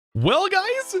Well,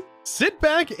 guys, sit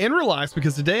back and relax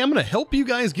because today I'm going to help you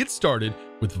guys get started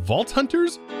with Vault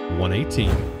Hunters 118.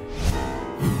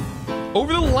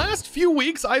 Over the last few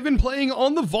weeks, I've been playing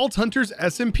on the Vault Hunters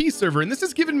SMP server, and this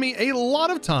has given me a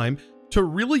lot of time to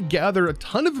really gather a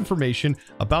ton of information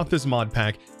about this mod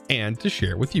pack and to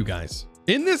share with you guys.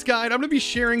 In this guide, I'm going to be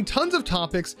sharing tons of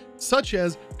topics such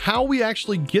as how we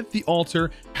actually get the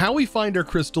altar, how we find our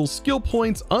crystals, skill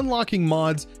points, unlocking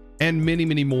mods, and many,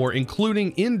 many more,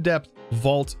 including in-depth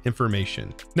vault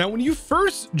information. Now, when you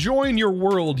first join your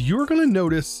world, you're going to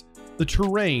notice the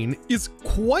terrain is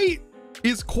quite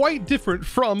different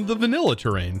from the vanilla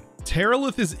terrain.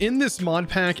 Terralith is in this mod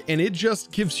pack, and it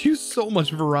just gives you so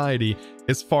much variety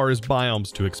as far as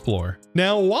biomes to explore.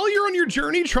 Now, while you're on your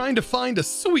journey trying to find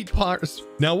that sweet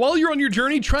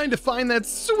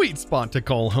spot to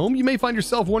call home, you may find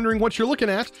yourself wondering what you're looking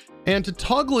at. And to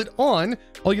toggle it on,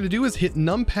 all you gotta do is hit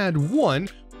numpad 1,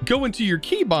 go into your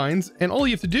keybinds, and all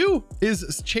you have to do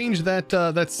is change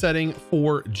that setting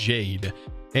for Jade.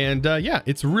 And yeah,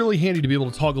 it's really handy to be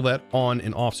able to toggle that on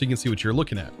and off so you can see what you're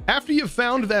looking at. After you've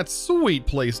found that sweet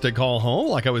place to call home,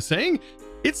 like I was saying,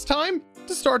 it's time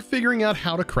to start figuring out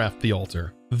how to craft the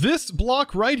altar. This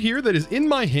block right here that is in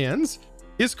my hands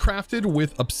is crafted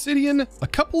with obsidian, a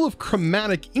couple of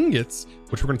chromatic ingots,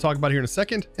 which we're going to talk about here in a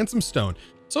second, and some stone.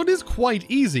 So it is quite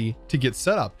easy to get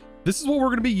set up. This is what we're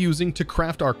going to be using to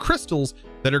craft our crystals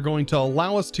that are going to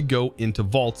allow us to go into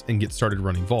vaults and get started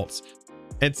running vaults.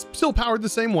 It's still powered the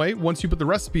same way. Once you put the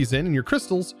recipes in and your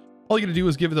crystals, all you got to do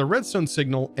is give it a redstone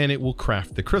signal and it will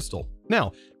craft the crystal.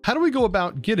 Now, how do we go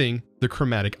about getting the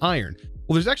chromatic iron?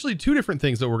 Well, there's actually two different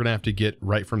things that we're going to have to get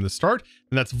right from the start,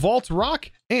 and that's vault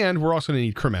rock, and we're also going to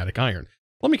need chromatic iron.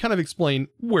 Let me kind of explain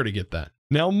where to get that.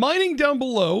 Now, mining down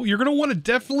below, you're going to want to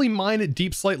definitely mine at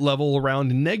deep slate level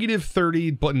around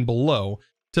 -30 button below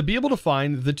to be able to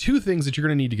find the two things that you're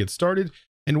going to need to get started.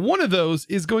 And one of those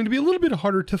is going to be a little bit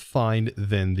harder to find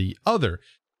than the other.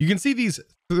 You can see these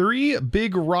three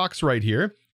big rocks right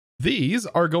here. These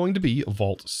are going to be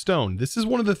vault stone. This is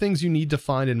one of the things you need to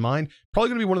find and mine. Probably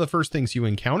going to be one of the first things you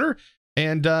encounter.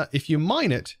 And if you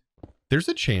mine it, there's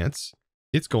a chance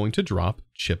it's going to drop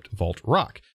chipped vault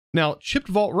rock. Now, chipped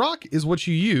vault rock is what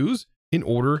you use in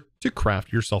order to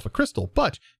craft yourself a crystal,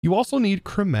 but you also need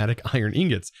chromatic iron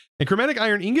ingots. And chromatic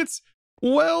iron ingots,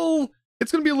 well,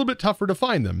 it's going to be a little bit tougher to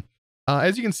find them.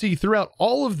 As you can see throughout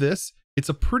all of this, it's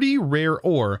a pretty rare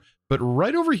ore, but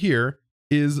right over here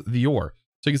is the ore.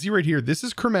 So you can see right here, this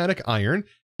is chromatic iron.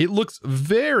 It looks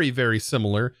very, very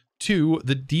similar to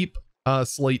the deep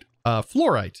slate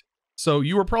fluorite. So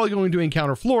you are probably going to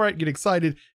encounter fluorite, get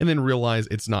excited, and then realize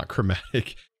it's not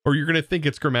chromatic, or you're going to think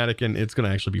it's chromatic and it's going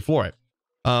to actually be fluorite.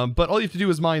 But all you have to do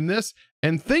is mine this.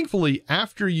 And thankfully,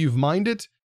 after you've mined it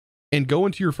and go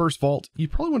into your first vault, you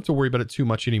probably won't have to worry about it too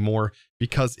much anymore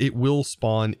because it will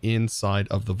spawn inside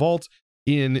of the vault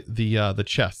in the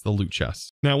chest, the loot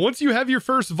chest. Now, once you have your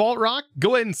first vault rock,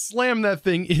 go ahead and slam that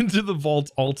thing into the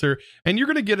vault altar, and you're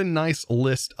going to get a nice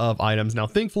list of items. Now,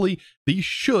 thankfully, these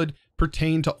should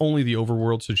pertain to only the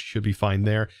overworld, so it should be fine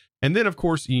there. And then, of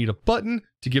course, you need a button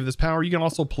to give this power. You can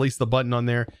also place the button on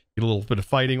there, get a little bit of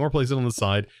fighting, or place it on the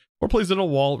side, or place it on a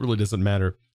wall. It really doesn't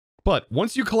matter. But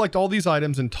once you collect all these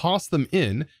items and toss them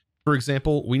in, for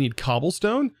example, we need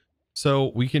cobblestone.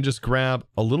 So we can just grab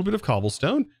a little bit of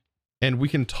cobblestone and we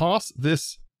can toss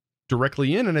this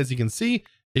directly in. And as you can see,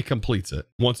 it completes it.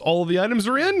 Once all of the items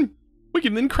are in, we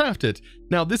can then craft it.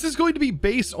 Now, this is going to be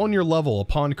based on your level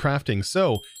upon crafting.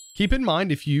 So keep in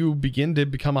mind, if you begin to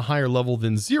become a higher level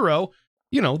than 0,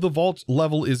 you know, the vault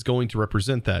level is going to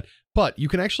represent that. But you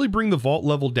can actually bring the vault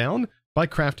level down by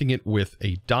crafting it with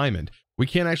a diamond. We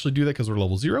can't actually do that because we're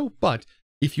level 0, but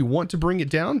if you want to bring it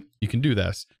down, you can do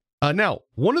this. Now,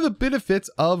 one of the benefits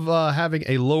of having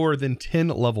a lower than 10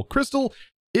 level crystal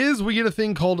is we get a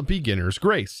thing called Beginner's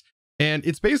Grace. And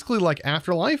it's basically like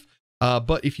Afterlife,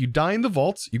 but if you die in the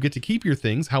vaults, you get to keep your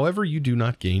things. However, you do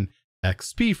not gain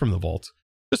XP from the vault.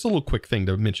 Just a little quick thing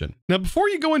to mention. Now, before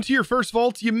you go into your first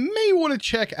vault, you may want to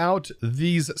check out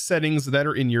these settings that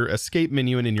are in your escape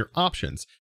menu and in your options.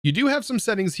 You do have some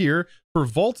settings here for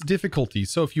vault difficulty.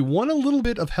 So if you want a little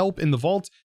bit of help in the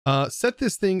vault, set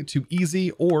this thing to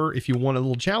easy, or if you want a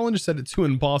little challenge, set it to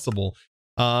impossible.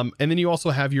 And then you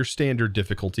also have your standard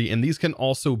difficulty, and these can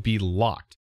also be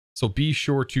locked. So be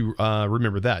sure to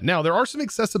remember that. Now, there are some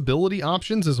accessibility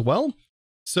options as well.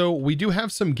 So we do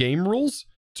have some game rules.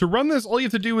 To run this, all you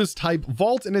have to do is type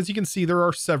vault, and as you can see, there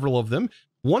are several of them.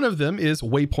 One of them is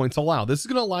waypoints allowed. This is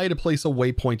going to allow you to place a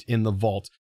waypoint in the vault.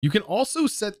 You can also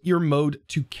set your mode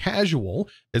to casual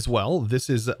as well. This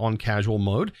is on casual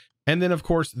mode. And then, of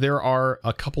course, there are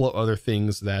a couple of other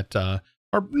things that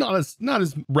are not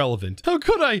as relevant. How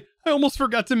could I? I almost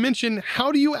forgot to mention,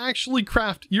 how do you actually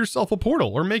craft yourself a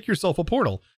portal or make yourself a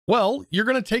portal? Well, you're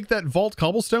going to take that vault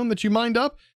cobblestone that you mined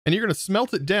up and you're going to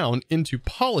smelt it down into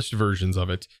polished versions of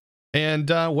it. And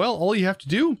well, all you have to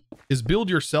do is build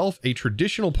yourself a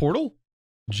traditional portal,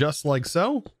 just like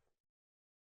so.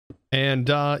 And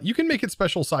you can make it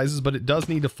special sizes, but it does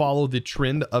need to follow the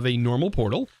trend of a normal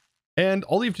portal. And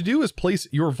all you have to do is place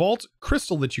your vault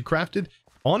crystal that you crafted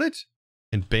on it,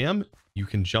 and bam, you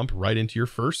can jump right into your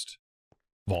first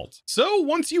vault. So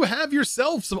once you have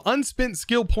yourself some unspent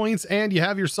skill points and you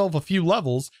have yourself a few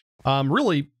levels,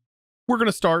 really, we're going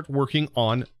to start working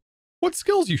on what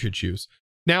skills you should choose.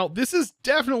 Now, this is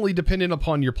definitely dependent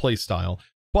upon your play style,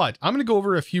 but I'm going to go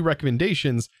over a few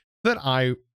recommendations that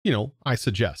I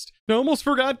suggest. Now, I almost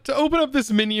forgot to open up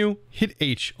this menu, hit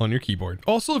H on your keyboard.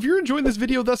 Also, if you're enjoying this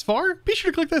video thus far, be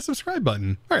sure to click that subscribe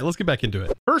button. All right, let's get back into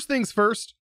it. First things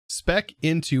first, spec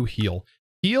into heal.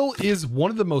 Heal is one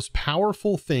of the most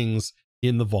powerful things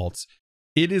in the vaults.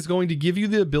 It is going to give you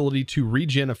the ability to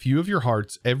regen a few of your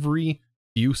hearts every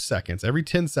few seconds, every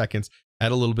 10 seconds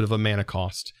at a little bit of a mana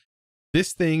cost.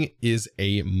 This thing is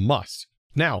a must.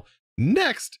 Now,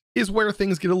 next is where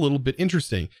things get a little bit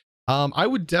interesting. I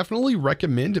would definitely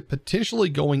recommend potentially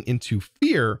going into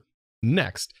fear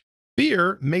next.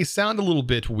 Fear may sound a little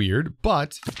bit weird,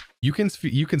 but you can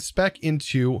spec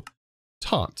into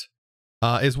taunt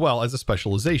as well as a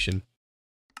specialization.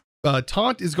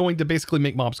 Taunt is going to basically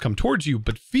make mobs come towards you,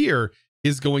 but fear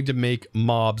is going to make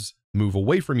mobs move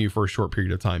away from you for a short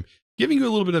period of time, giving you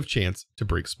a little bit of chance to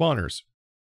break spawners.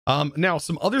 Now,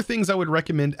 some other things I would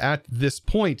recommend at this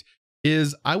point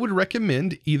is I would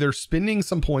recommend either spending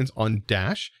some points on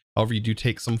dash, however you do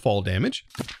take some fall damage,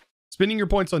 spending your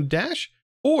points on dash,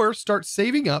 or start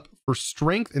saving up for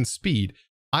strength and speed.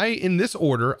 In this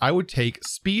order, I would take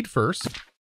speed first,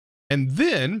 and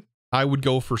then I would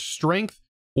go for strength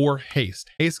or haste.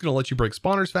 Haste is going to let you break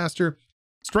spawners faster.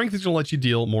 Strength is going to let you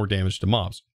deal more damage to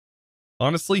mobs.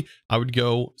 Honestly, I would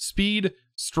go speed,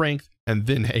 strength, and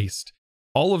then haste.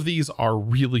 All of these are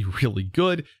really, really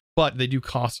good, but they do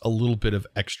cost a little bit of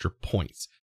extra points.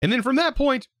 And then from that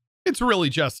point, it's really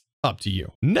just up to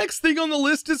you. Next thing on the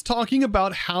list is talking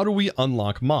about how do we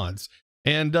unlock mods.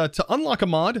 And to unlock a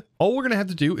mod, all we're going to have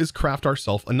to do is craft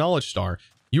ourselves a knowledge star.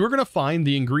 You are going to find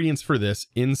the ingredients for this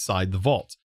inside the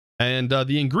vault. And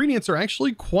the ingredients are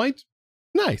actually quite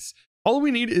nice. All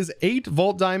we need is 8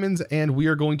 vault diamonds, and we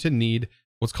are going to need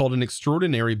what's called an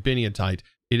extraordinary biniatite.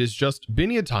 It is just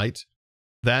biniatite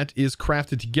that is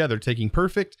crafted together, taking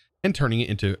perfect and turning it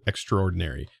into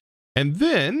extraordinary. And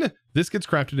then this gets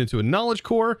crafted into a knowledge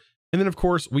core. And then of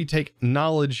course we take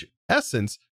knowledge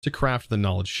essence to craft the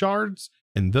knowledge shards,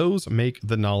 and those make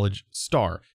the knowledge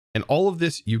star. And all of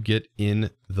this you get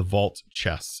in the vault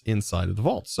chests inside of the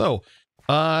vault. So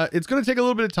it's going to take a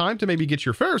little bit of time to maybe get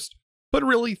your first, but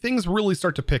really things really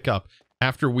start to pick up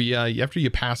after you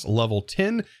pass level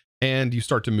 10 and you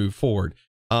start to move forward.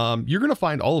 You're going to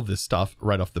find all of this stuff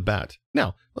right off the bat.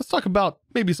 Now, let's talk about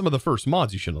maybe some of the first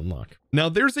mods you should unlock. Now,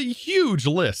 there's a huge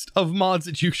list of mods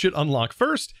that you should unlock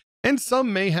first, and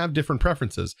some may have different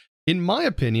preferences. In my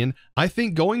opinion, I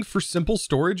think going for simple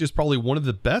storage is probably one of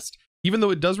the best. Even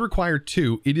though it does require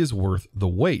 2, it is worth the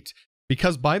wait.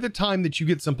 Because by the time that you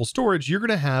get simple storage, you're going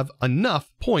to have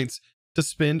enough points to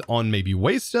spend on maybe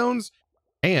waystones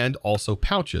and also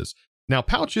pouches. Now,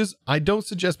 pouches, I don't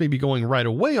suggest maybe going right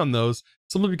away on those,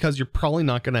 simply because you're probably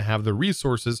not going to have the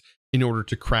resources in order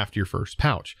to craft your first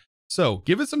pouch. So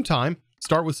give it some time,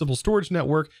 start with simple storage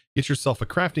network, get yourself a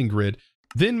crafting grid,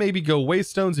 then maybe go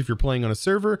waystones if you're playing on a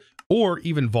server, or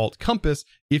even vault compass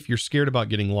if you're scared about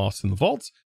getting lost in the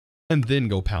vaults, and then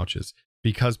go pouches,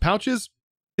 because pouches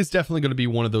is definitely going to be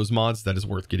one of those mods that is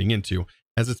worth getting into,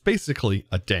 as it's basically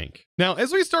a dank. Now,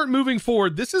 as we start moving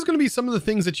forward, this is going to be some of the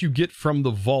things that you get from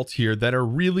the vault here that are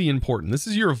really important. This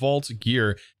is your vault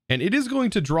gear, and it is going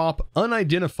to drop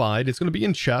unidentified. It's going to be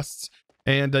in chests,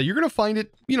 and you're going to find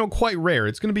it, quite rare.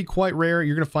 It's going to be quite rare.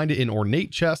 You're going to find it in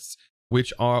ornate chests,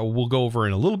 which we'll go over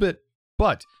in a little bit.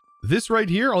 But this right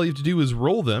here, all you have to do is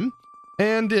roll them.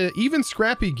 And even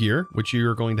scrappy gear, which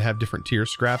you're going to have different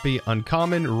tiers: scrappy,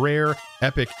 uncommon, rare,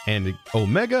 epic, and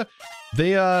omega.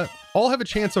 They all have a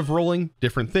chance of rolling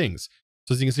different things.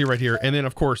 So as you can see right here, and then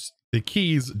of course the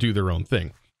keys do their own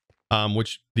thing,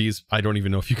 which these, I don't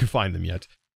even know if you can find them yet.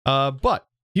 But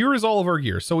here is all of our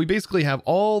gear. So we basically have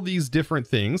all these different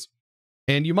things,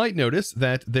 and you might notice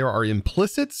that there are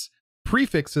implicits,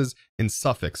 prefixes, and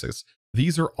suffixes.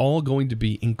 These are all going to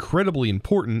be incredibly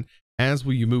important as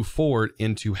we move forward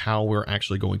into how we're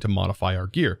actually going to modify our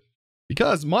gear,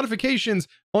 because modifications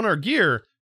on our gear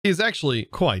is actually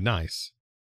quite nice.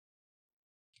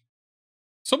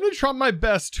 So I'm going to try my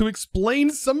best to explain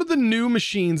some of the new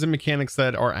machines and mechanics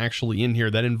that are actually in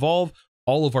here that involve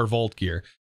all of our vault gear.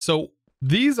 So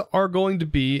these are going to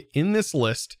be in this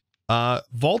list,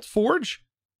 Vault Forge,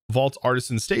 Vault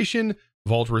Artisan Station,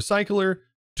 Vault Recycler,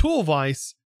 Tool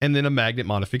Vise, and then a magnet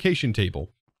modification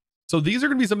table. So these are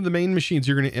going to be some of the main machines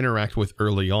you're going to interact with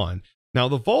early on. Now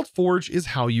the Vault Forge is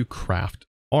how you craft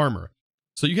armor.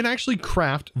 So you can actually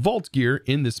craft vault gear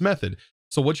in this method.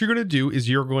 So what you're going to do is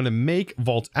you're going to make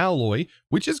vault alloy,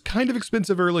 which is kind of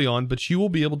expensive early on, but you will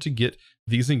be able to get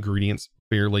these ingredients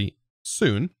fairly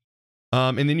soon.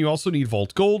 And then you also need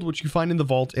vault gold, which you find in the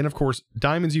vault. And of course,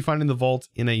 diamonds you find in the vault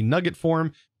in a nugget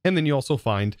form. And then you also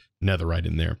find netherite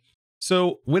in there.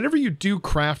 So whenever you do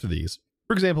craft these,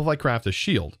 for example, if I craft a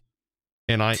shield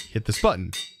and I hit this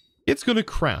button, it's going to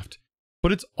craft,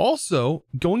 but it's also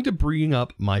going to bring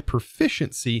up my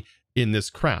proficiency in this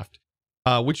craft,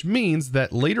 which means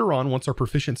that later on, once our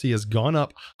proficiency has gone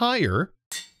up higher,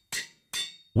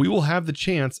 we will have the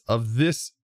chance of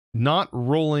this not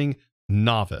rolling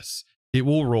novice. It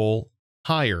will roll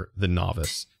higher than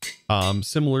novice,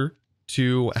 similar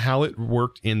to how it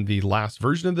worked in the last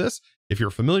version of this. If you're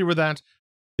familiar with that,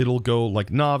 it'll go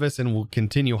like novice and will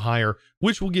continue higher,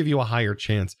 which will give you a higher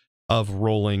chance of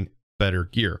rolling better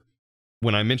gear.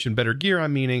 When I mention better gear,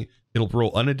 I'm meaning it'll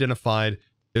roll unidentified,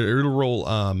 it'll roll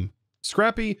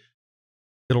scrappy,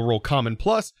 it'll roll common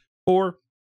plus, or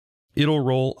it'll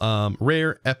roll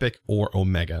rare, epic, or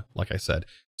omega, like I said.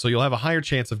 So you'll have a higher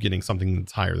chance of getting something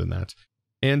that's higher than that.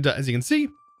 And as you can see,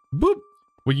 boop,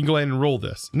 we can go ahead and roll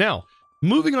this. Now,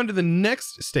 moving on to the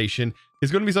next station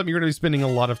is going to be something you're going to be spending a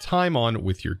lot of time on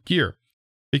with your gear.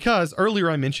 Because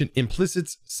earlier I mentioned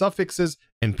implicits, suffixes,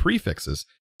 and prefixes.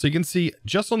 So you can see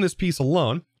just on this piece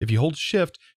alone, if you hold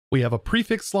shift, we have a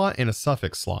prefix slot and a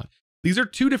suffix slot. These are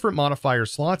two different modifier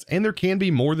slots, and there can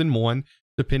be more than one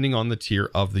depending on the tier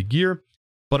of the gear,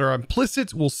 but our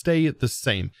implicits will stay the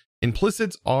same.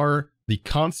 Implicits are the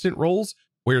constant rolls,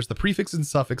 whereas the prefixes and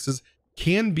suffixes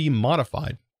can be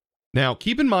modified. Now,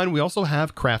 keep in mind, we also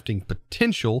have crafting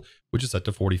potential, which is set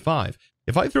to 45.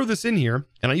 If I throw this in here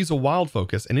and I use a wild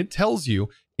focus, and it tells you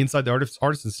inside the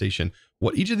artisan station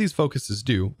what each of these focuses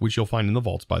do, which you'll find in the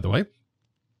vaults, by the way.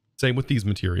 Same with these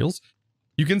materials.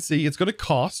 You can see it's going to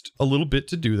cost a little bit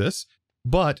to do this,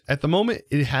 but at the moment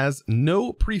it has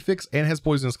no prefix and has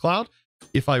poisonous cloud.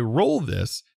 If I roll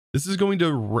this, this is going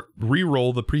to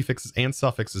re-roll the prefixes and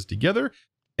suffixes together.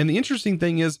 And the interesting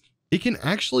thing is it can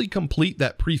actually complete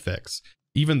that prefix,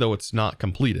 even though it's not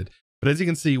completed. But as you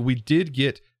can see, we did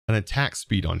get an attack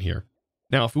speed on here.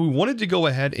 Now, if we wanted to go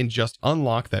ahead and just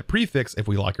unlock that prefix, if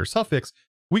we like our suffix,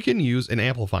 we can use an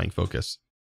amplifying focus.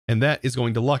 And that is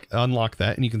going to unlock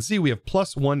that. And you can see we have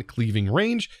 +1 cleaving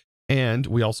range, and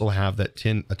we also have that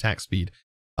 10 attack speed.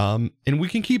 And we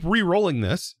can keep re-rolling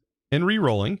this and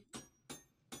re-rolling.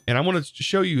 And I want to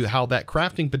show you how that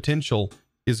crafting potential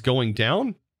is going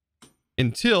down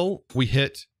until we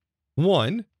hit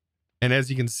 1. And as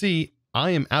you can see, I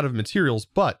am out of materials,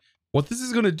 but what this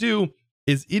is going to do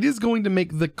is it is going to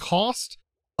make the cost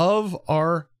of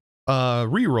our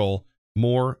reroll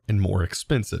more and more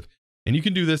expensive. And you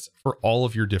can do this for all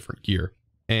of your different gear,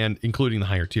 and including the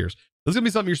higher tiers. This is going to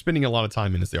be something you're spending a lot of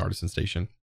time in, is the artisan station.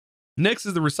 Next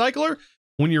is the recycler.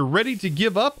 When you're ready to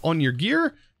give up on your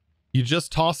gear, you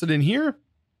just toss it in here,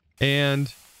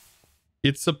 and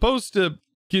it's supposed to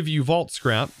give you vault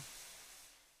scrap.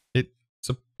 It's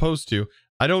supposed to.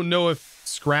 I don't know if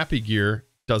scrappy gear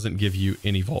doesn't give you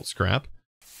any vault scrap,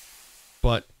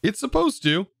 but it's supposed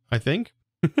to, I think.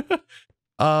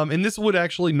 And this would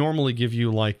actually normally give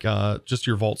you like just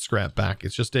your vault scrap back.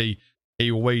 It's just a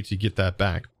way to get that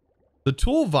back. The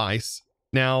tool vise,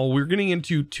 now we're getting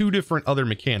into two different other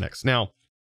mechanics. Now,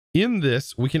 in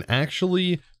this, we can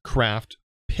actually craft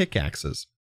pickaxes.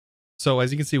 So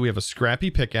as you can see, we have a scrappy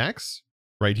pickaxe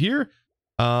right here.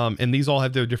 And these all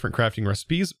have their different crafting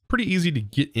recipes. Pretty easy to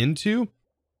get into,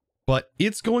 but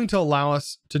it's going to allow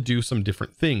us to do some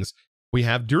different things. We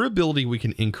have durability we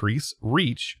can increase,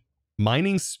 reach,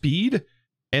 mining speed,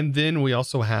 and then we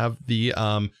also have the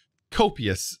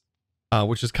copious,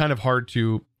 which is kind of hard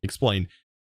to explain.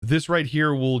 This right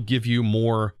here will give you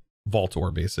more vault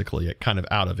ore, basically, kind of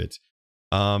out of it.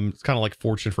 It's kind of like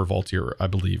fortune for vaultier, I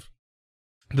believe.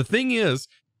 The thing is,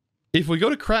 if we go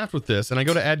to craft with this and I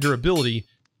go to add durability,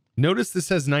 notice this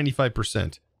says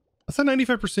 95%. That's a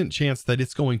 95% chance that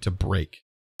it's going to break.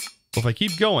 So if I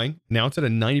keep going, now it's at a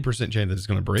 90% chance that it's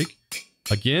going to break.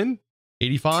 Again,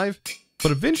 85,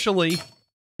 but eventually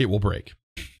it will break.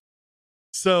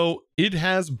 So it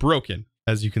has broken,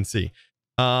 as you can see,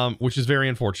 which is very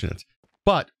unfortunate.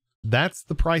 But that's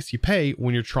the price you pay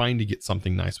when you're trying to get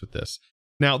something nice with this.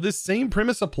 Now, this same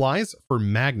premise applies for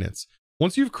magnets.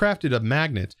 Once you've crafted a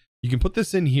magnet, you can put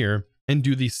this in here and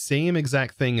do the same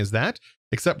exact thing as that,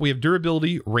 except we have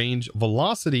durability, range,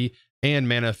 velocity, and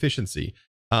mana efficiency.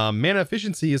 Mana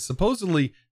efficiency is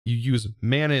supposedly you use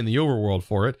mana in the overworld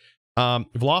for it.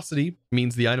 Velocity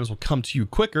means the items will come to you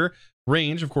quicker.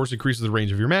 Range, of course, increases the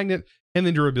range of your magnet, and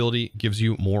then durability gives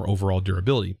you more overall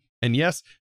durability. And yes,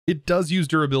 it does use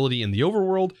durability in the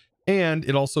overworld, and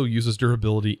it also uses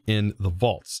durability in the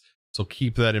vaults. So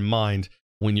keep that in mind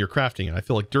when you're crafting it. I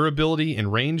feel like durability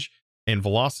and range and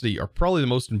velocity are probably the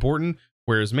most important,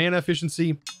 whereas mana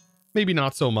efficiency, maybe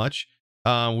not so much.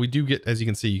 We do get, as you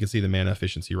can see the mana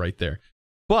efficiency right there.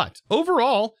 But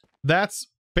overall, that's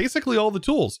basically all the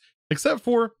tools, except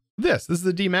for this. This is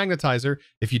the demagnetizer.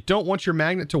 If you don't want your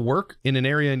magnet to work in an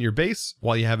area in your base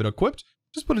while you have it equipped,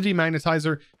 just put a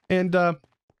demagnetizer and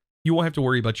you won't have to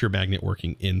worry about your magnet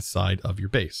working inside of your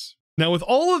base. Now, with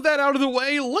all of that out of the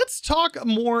way, let's talk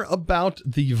more about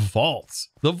the vaults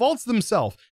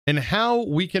themselves and how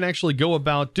we can actually go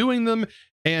about doing them,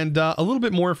 and a little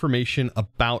bit more information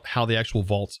about how the actual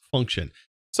vaults function.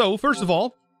 So first of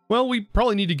all, well, we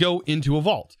probably need to go into a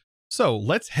vault. So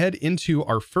let's head into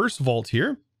our first vault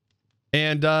here.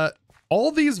 And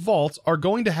all these vaults are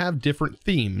going to have different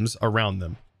themes around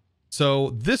them. So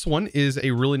this one is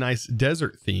a really nice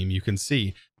desert theme. You can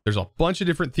see there's a bunch of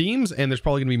different themes, and there's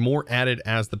probably gonna be more added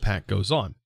as the pack goes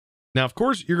on. Now, of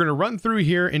course, you're gonna run through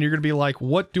here and you're gonna be like,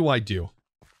 what do I do?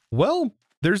 Well,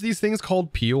 there's these things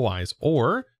called POIs,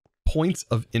 or points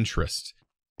of interest.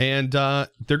 And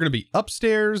they're gonna be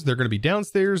upstairs, they're gonna be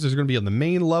downstairs, there's gonna be on the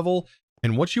main level.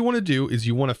 And what you wanna do is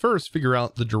you wanna first figure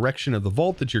out the direction of the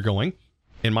vault that you're going.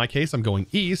 In my case, I'm going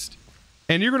east,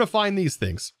 and you're gonna find these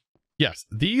things. Yes,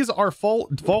 these are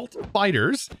vault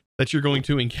fighters that you're going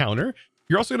to encounter.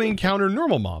 You're also going to encounter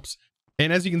normal mobs.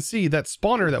 And as you can see, that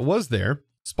spawner that was there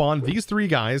spawned these 3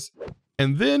 guys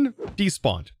and then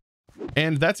despawned.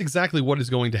 And that's exactly what is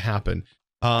going to happen.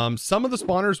 Some of the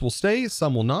spawners will stay,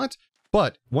 some will not.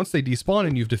 But once they despawn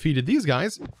and you've defeated these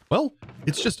guys, well,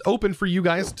 it's just open for you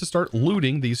guys to start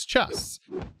looting these chests.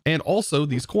 And also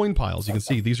these coin piles. You can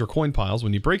see these are coin piles.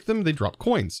 When you break them, they drop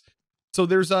coins. So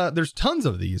there's tons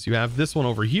of these. You have this one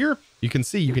over here. You can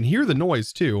see, you can hear the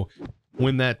noise too.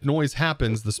 When that noise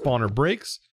happens, the spawner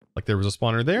breaks, like there was a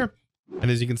spawner there.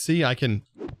 And as you can see, I can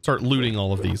start looting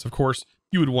all of these. Of course,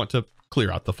 you would want to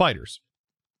clear out the fighters.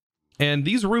 And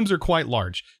these rooms are quite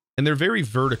large, and they're very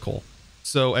vertical.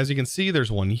 So as you can see,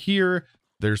 there's one here.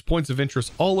 There's points of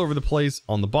interest all over the place,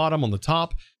 on the bottom, on the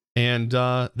top. And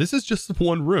this is just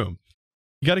one room.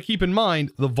 You got to keep in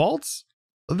mind, the vaults,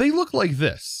 they look like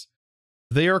this.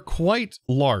 They are quite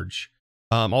large.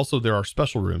 Also, there are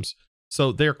special rooms.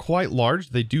 So they're quite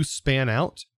large. They do span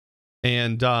out.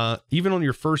 And even on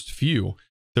your first few,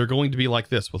 they're going to be like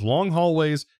this, with long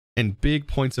hallways and big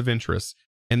points of interest.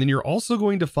 And then you're also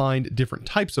going to find different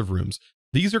types of rooms.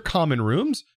 These are common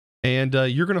rooms, and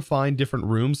you're going to find different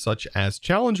rooms such as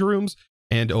challenge rooms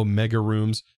and omega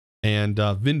rooms and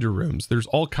vendor rooms. There's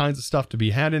all kinds of stuff to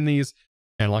be had in these.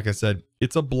 And like I said,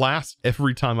 it's a blast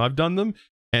every time I've done them.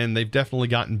 And they've definitely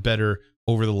gotten better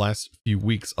over the last few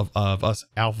weeks of us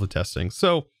alpha testing.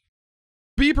 So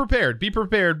be prepared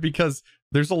because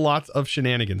there's a lot of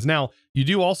shenanigans. Now, you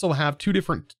do also have 2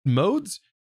 different modes.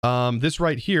 This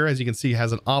right here, as you can see,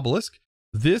 has an obelisk.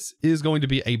 This is going to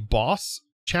be a boss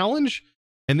challenge.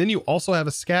 And then you also have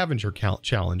a scavenger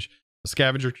challenge. The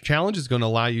scavenger challenge is going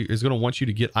to want you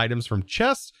to get items from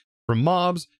chests, from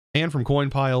mobs, and from coin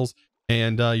piles.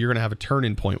 And you're going to have a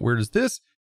turn-in point. Where does this?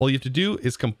 All you have to do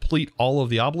is complete all of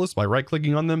the obelisks by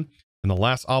right-clicking on them, and the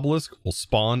last obelisk will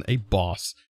spawn a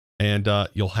boss, and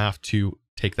you'll have to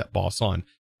take that boss on.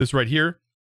 This right here,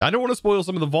 I don't want to spoil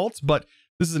some of the vaults, but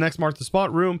this is an X Mark the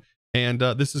Spot room, and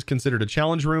this is considered a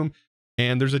challenge room,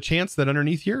 and there's a chance that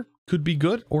underneath here could be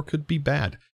good or could be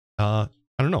bad. I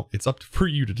don't know. It's up for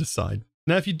you to decide.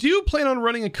 Now, if you do plan on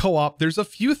running a co-op, there's a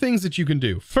few things that you can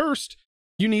do. First,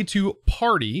 you need to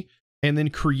party, and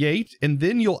then create, and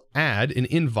then you'll add an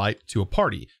invite to a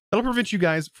party. That'll prevent you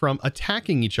guys from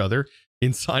attacking each other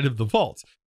inside of the vault.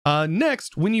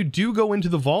 Next, when you do go into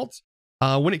the vault,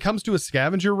 when it comes to a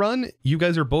scavenger run, you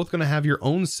guys are both going to have your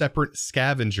own separate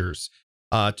scavengers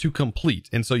to complete.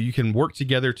 And so you can work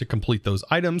together to complete those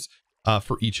items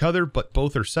for each other, but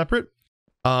both are separate.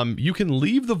 You can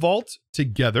leave the vault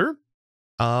together,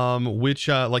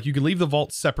 like you can leave the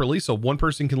vault separately. So one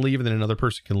person can leave and then another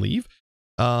person can leave.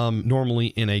 Normally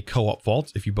in a co-op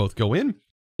vault, if you both go in.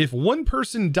 If one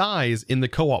person dies in the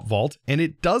co-op vault and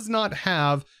it does not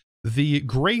have the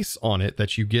grace on it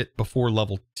that you get before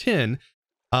level 10,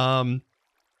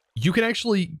 you can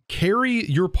actually carry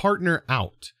your partner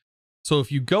out. So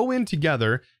if you go in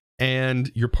together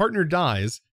and your partner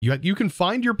dies, you can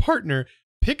find your partner,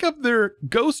 pick up their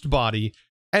ghost body,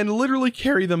 and literally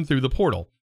carry them through the portal.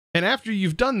 And after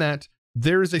you've done that,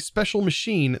 there is a special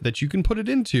machine that you can put it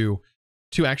into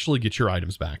to actually get your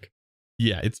items back.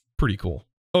 Yeah, it's pretty cool.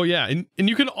 Oh yeah, and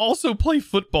you can also play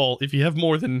football if you have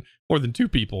more than 2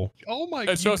 people. Oh my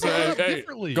god. Hey,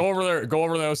 go over there. Go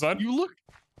over the other side. You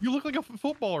look like a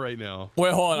football right now.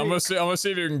 Wait, hold on. I'm gonna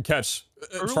see if you can catch.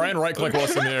 Try and right click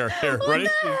what's in the air. Here, ready?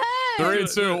 3,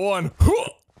 2, 1.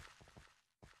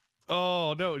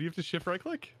 Oh no, do you have to shift right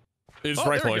click? You just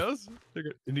right click. There it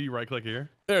goes. And do you right click here?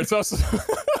 There, it's us.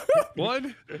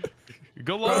 1.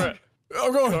 Go long. Right.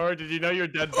 Oh, go. Sorry, did you know your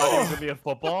dead body was gonna be a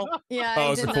football? Yeah, oh,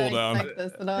 I it's did a not cooldown. expect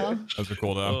this at all. That's a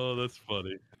cooldown. Oh, that's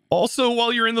funny. Also,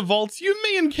 while you're in the vaults, you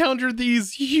may encounter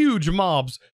these huge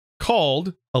mobs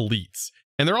called elites.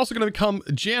 And they're also going to become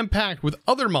jam-packed with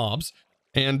other mobs.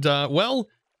 And, well,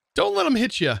 don't let them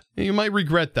hit you. You might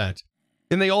regret that.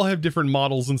 And they all have different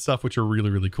models and stuff, which are really,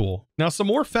 really cool. Now, some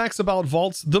more facts about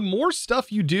vaults. The more stuff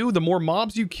you do, the more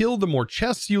mobs you kill, the more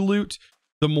chests you loot,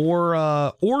 the more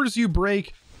ores you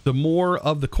break, the more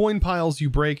of the coin piles you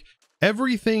break.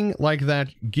 Everything like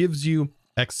that gives you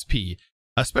XP,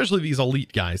 especially these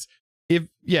elite guys. If,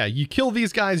 yeah, you kill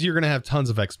these guys, you're going to have tons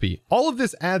of XP. All of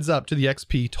this adds up to the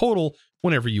XP total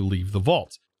whenever you leave the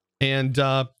vault. And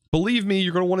believe me,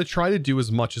 you're going to want to try to do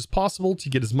as much as possible to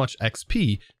get as much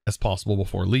XP as possible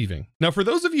before leaving. Now, for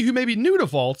those of you who may be new to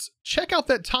vaults, check out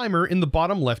that timer in the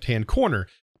bottom left-hand corner.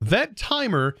 That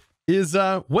timer is,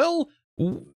 well,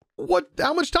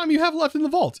 how much time you have left in the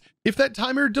vault. If that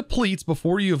timer depletes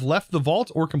before you have left the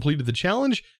vault or completed the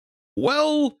challenge,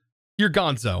 well, you're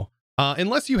gonzo.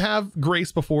 Unless you have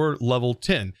grace before level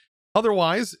 10.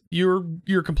 Otherwise,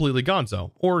 you're completely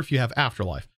gonzo. Or if you have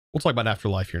afterlife. We'll talk about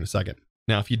afterlife here in a second.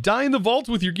 Now, if you die in the vault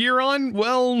with your gear on,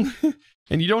 well,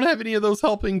 and you don't have any of those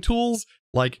helping tools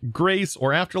like grace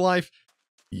or afterlife,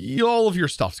 all of your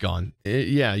stuff's gone.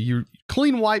 Yeah, you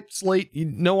clean wiped slate,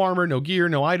 no armor, no gear,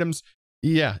 no items.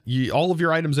 Yeah, all of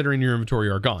your items that are in your inventory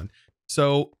are gone.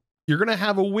 So you're going to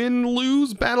have a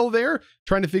win-lose battle there,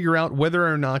 trying to figure out whether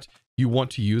or not you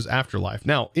want to use afterlife.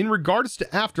 Now, in regards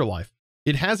to afterlife,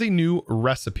 it has a new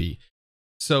recipe.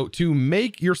 So to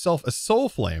make yourself a soul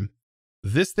flame,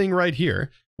 this thing right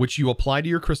here, which you apply to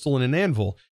your crystal in an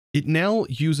anvil, it now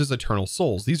uses eternal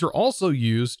souls. These are also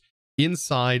used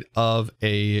inside of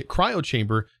a cryo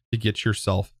chamber to get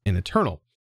yourself an eternal.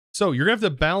 So you're gonna have to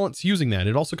balance using that.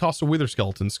 It also costs a wither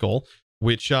skeleton skull,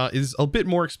 which is a bit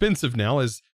more expensive now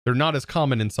as they're not as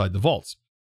common inside the vaults.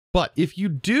 But if you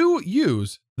do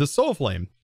use the soul flame,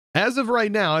 as of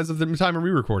right now, as of the time of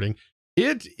re-recording,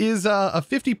 it is a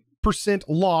 50%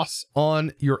 loss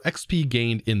on your XP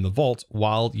gained in the vault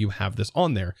while you have this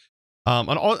on there.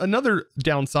 Another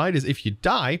downside is if you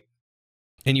die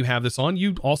and you have this on,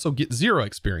 you also get 0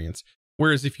 experience.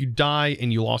 Whereas if you die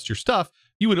and you lost your stuff,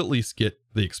 you would at least get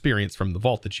the experience from the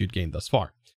vault that you'd gained thus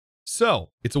far. So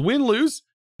it's a win-lose,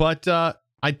 but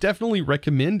I definitely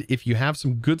recommend if you have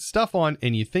some good stuff on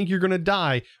and you think you're going to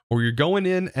die or you're going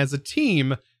in as a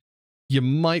team, you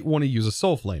might want to use a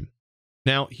soul flame.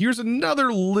 Now, here's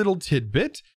another little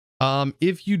tidbit.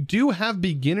 If you do have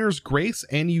beginner's grace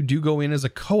and you do go in as a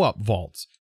co-op vault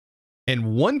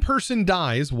and one person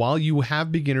dies while you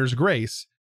have beginner's grace,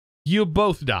 you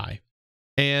both die.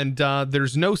 And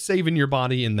there's no saving your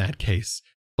body in that case.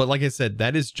 But like I said,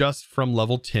 that is just from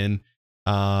level 10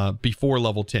 before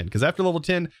level 10, because after level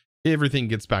 10, everything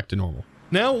gets back to normal.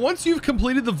 Now, once you've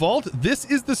completed the vault, this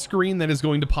is the screen that is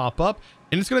going to pop up,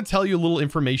 and it's going to tell you a little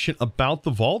information about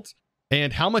the vault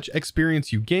and how much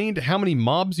experience you gained, how many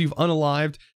mobs you've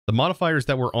unalived, the modifiers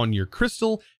that were on your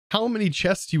crystal, how many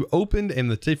chests you opened,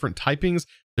 and the different typings.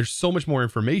 There's so much more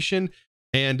information,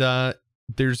 and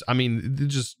there's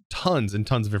just tons and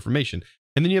tons of information.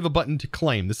 And then you have a button to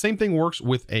claim. The same thing works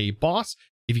with a boss.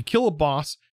 If you kill a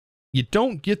boss, you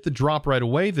don't get the drop right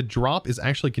away. The drop is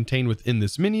actually contained within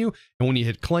this menu. And when you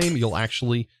hit claim, you'll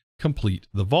actually complete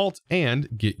the vault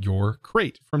and get your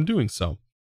crate from doing so.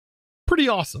 Pretty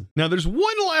awesome. Now, there's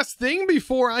one last thing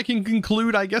before I can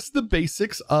conclude, I guess, the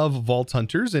basics of Vault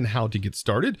Hunters and how to get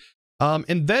started.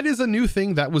 And that is a new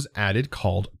thing that was added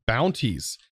called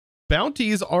bounties.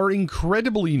 Bounties are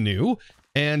incredibly new,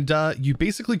 and you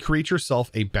basically create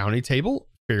yourself a bounty table,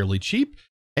 fairly cheap,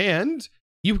 and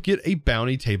you get a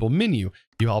bounty table menu.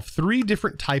 You have 3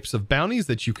 different types of bounties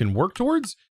that you can work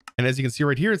towards. And as you can see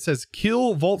right here, it says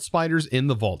kill vault spiders in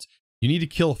the vault. You need to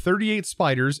kill 38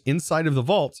 spiders inside of the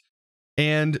vault,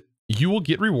 and you will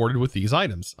get rewarded with these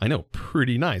items. I know,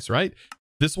 pretty nice, right?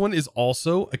 This one is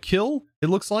also a kill, it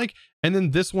looks like. And then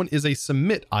this one is a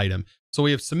submit item. So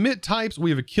we have submit types,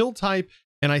 we have a kill type,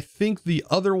 and I think the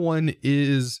other one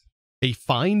is a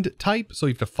find type. So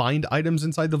you have to find items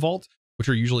inside the vault, which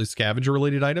are usually scavenger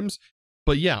related items.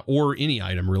 But yeah, or any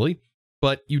item really.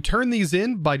 But you turn these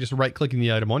in by just right clicking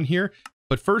the item on here.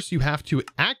 But first you have to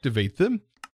activate them.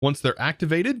 Once they're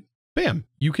activated, bam,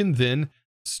 you can then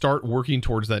start working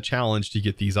towards that challenge to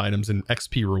get these items and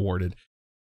XP rewarded.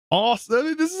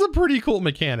 Awesome. This is a pretty cool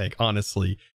mechanic,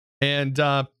 honestly. And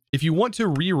if you want to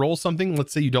re-roll something,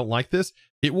 let's say you don't like this,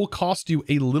 it will cost you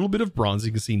a little bit of bronze.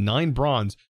 You can see 9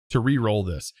 bronze to re-roll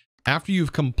this. After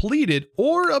you've completed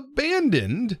or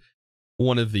abandoned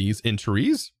one of these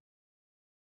entries,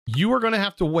 you are going to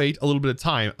have to wait a little bit of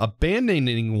time.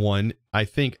 Abandoning one, I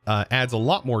think, adds a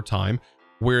lot more time.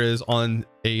 Whereas on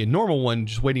a normal one,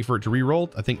 just waiting for it to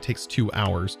re-roll, I think takes 2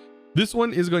 hours. This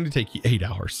one is going to take you 8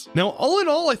 hours. Now, all in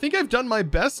all, I think I've done my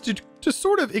best to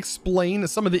sort of explain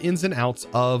some of the ins and outs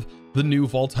of the new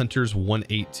Vault Hunters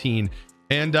 118.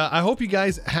 And I hope you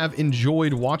guys have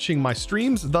enjoyed watching my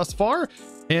streams thus far.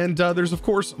 And there's, of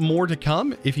course, more to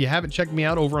come. If you haven't checked me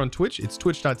out over on Twitch, it's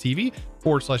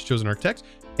twitch.tv/ChosenArchitect.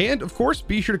 And, of course,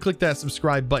 be sure to click that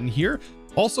subscribe button here.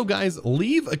 Also, guys,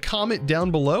 leave a comment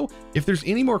down below. If there's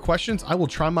any more questions, I will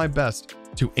try my best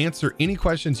to answer any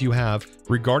questions you have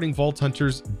regarding Vault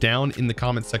Hunters down in the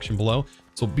comment section below.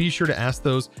 So be sure to ask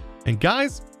those. And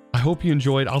guys, I hope you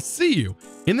enjoyed. I'll see you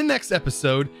in the next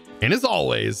episode. And as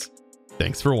always,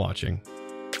 thanks for watching.